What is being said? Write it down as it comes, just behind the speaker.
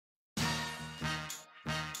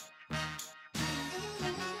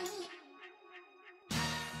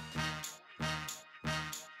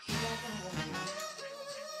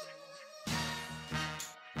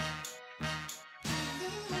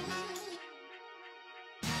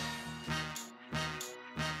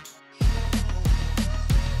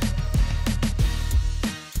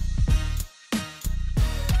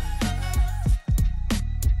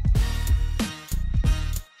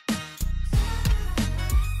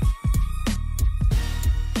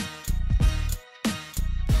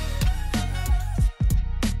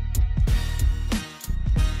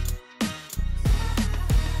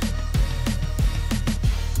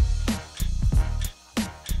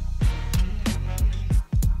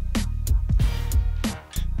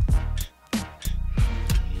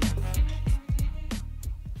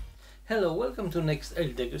Hello, welcome to next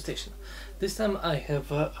ale degustation. This time I have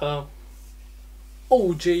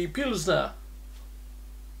OJ Pilsener,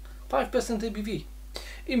 5% ABV,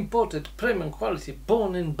 imported premium quality,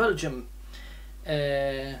 born in Belgium.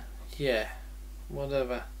 Yeah,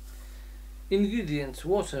 whatever. Ingredients: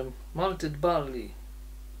 water, malted barley,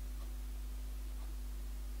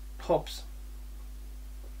 hops.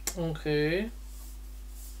 Okay.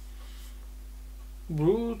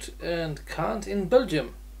 Brewed and canned in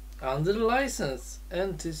Belgium under license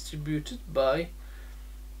and distributed by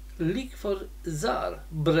for Zaar,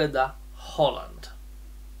 Breda, Holland.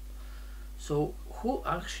 So who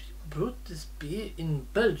actually brewed this beer in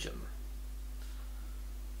Belgium?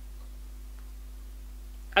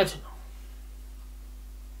 I don't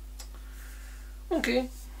know. Okay.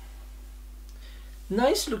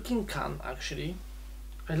 Nice looking can actually.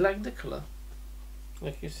 I like the color,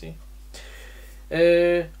 like you see.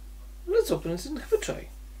 Let's open it and have a try.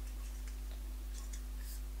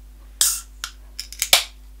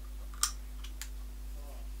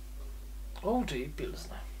 OJ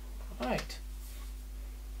Pilsner. Right.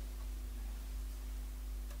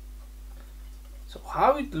 So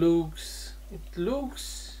how it looks? It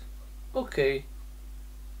looks okay.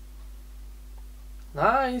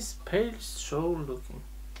 Nice pale straw looking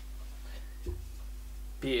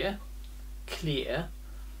beer, clear,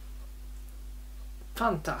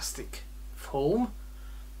 fantastic foam,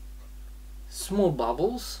 small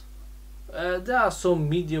bubbles. There are some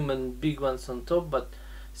medium and big ones on top, but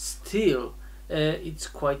still it's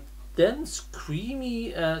quite dense,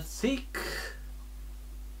 creamy, thick.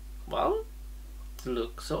 Well, it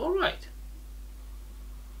looks alright.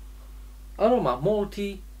 Aroma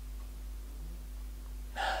malty,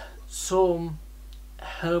 some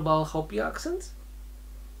herbal hoppy accents.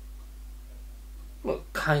 Well,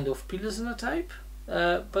 kind of Pilsener type,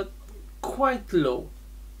 but quite low.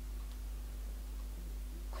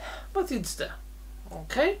 But it's there.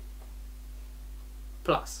 Okay?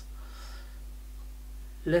 Plus,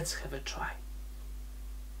 let's have a try.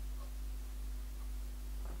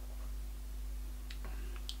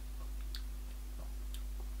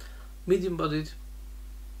 Medium bodied,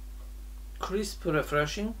 crisp,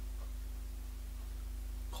 refreshing,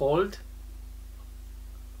 cold.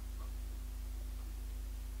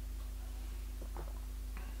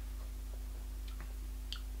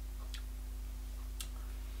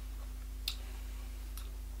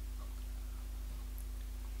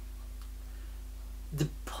 The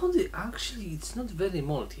body actually, it's not very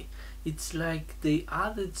malty. It's like they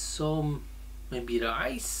added some maybe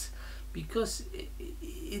rice, because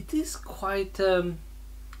it is quite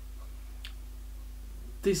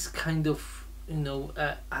this kind of, you know,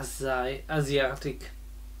 Asiatic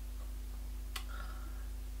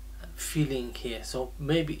feeling here. So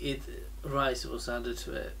maybe rice was added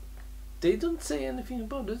to it. They don't say anything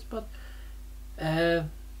about this, but it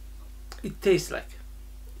tastes like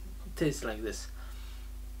this.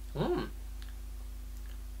 Well,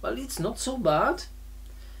 it's not so bad.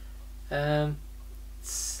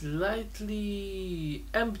 Slightly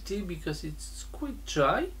empty because it's quite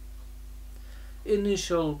dry.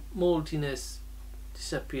 Initial maltiness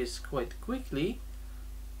disappears quite quickly,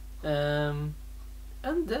 and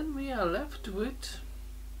then we are left with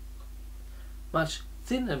much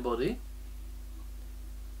thinner body.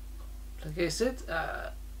 Like I said,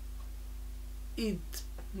 it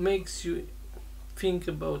makes you think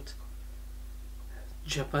about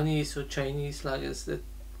Japanese or Chinese lagers that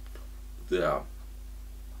they are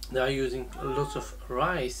using lots of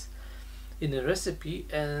rice in a recipe,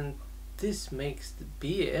 and this makes the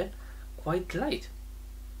beer quite light.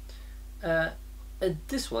 And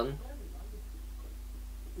this one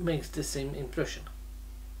makes the same impression.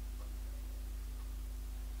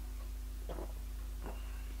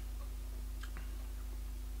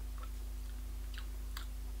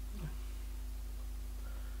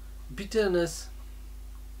 Bitterness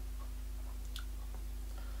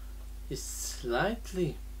is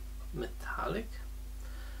slightly metallic,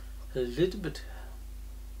 a little bit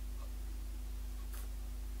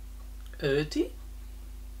earthy,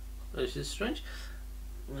 which is strange.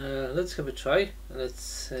 Let's have a try.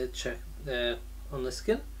 Let's check on the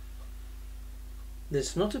skin.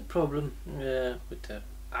 There's not a problem with the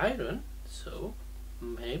iron, so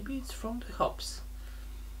maybe it's from the hops.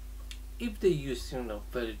 If they use, you know,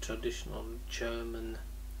 very traditional German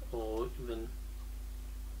or even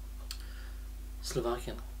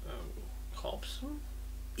Slovakian hops,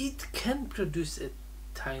 it can produce a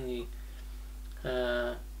tiny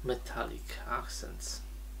metallic accents.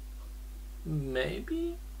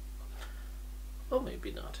 Maybe, or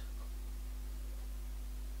maybe not.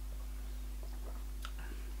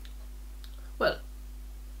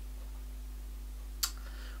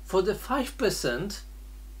 For the 5%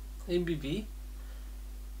 ABV,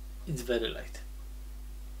 it's very light.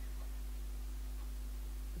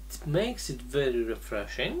 It makes it very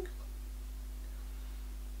refreshing,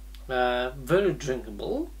 very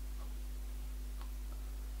drinkable,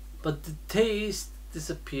 but the taste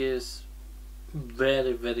disappears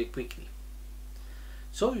very, very quickly.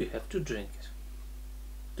 So you have to drink it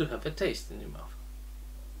to have a taste in your mouth.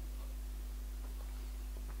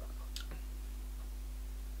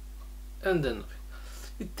 And then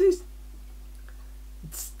it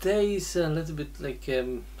stays a little bit like I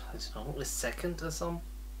don't know, a second or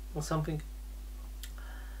something.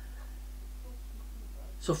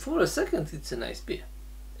 So for a second it's a nice beer,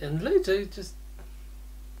 and later it's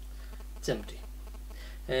empty,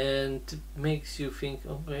 and makes you think,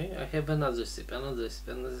 okay, I have another sip, another sip,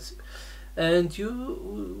 another sip, and you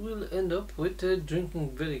will end up with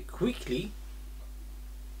drinking very quickly.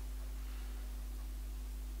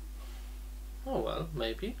 Oh well,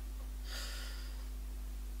 maybe.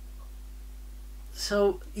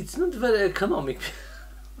 So it's not very economic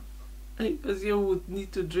because you would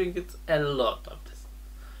need to drink it a lot of this.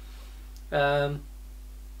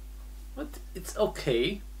 But it's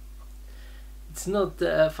okay. It's not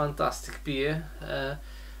a fantastic beer.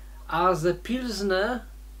 As a Pilsener,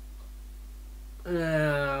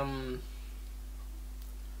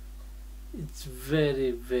 it's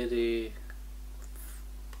very, very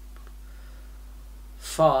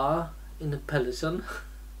far in a Pilsen.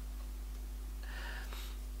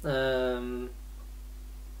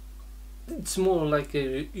 It's more like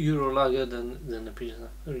a Euro lager than a Pilsner,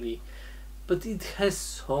 really, but it has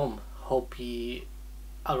some hoppy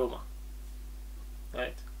aroma,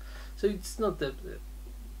 right? So it's not that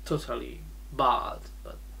totally bad,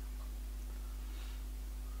 but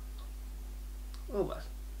oh well,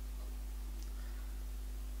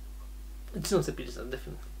 it's not a Pilsner,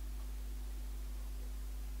 definitely.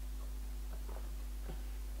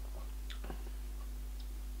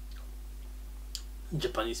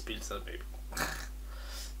 Japanese Pilsner, maybe.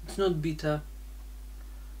 It's not bitter.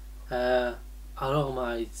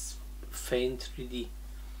 Aroma, it's faint, really.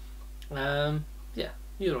 Yeah,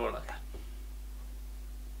 Euro lager.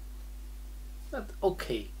 But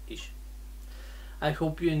okay-ish. I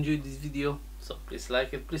hope you enjoyed this video. So please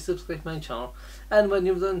like it, please subscribe my channel, and when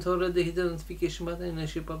you've done it already, hit the notification button and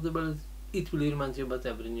shape of the bell. It will remind you about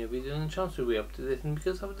every new video and chance to be up to date, and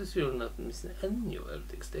because of this you will not miss any new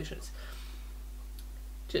Degustation.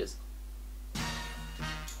 Cheers.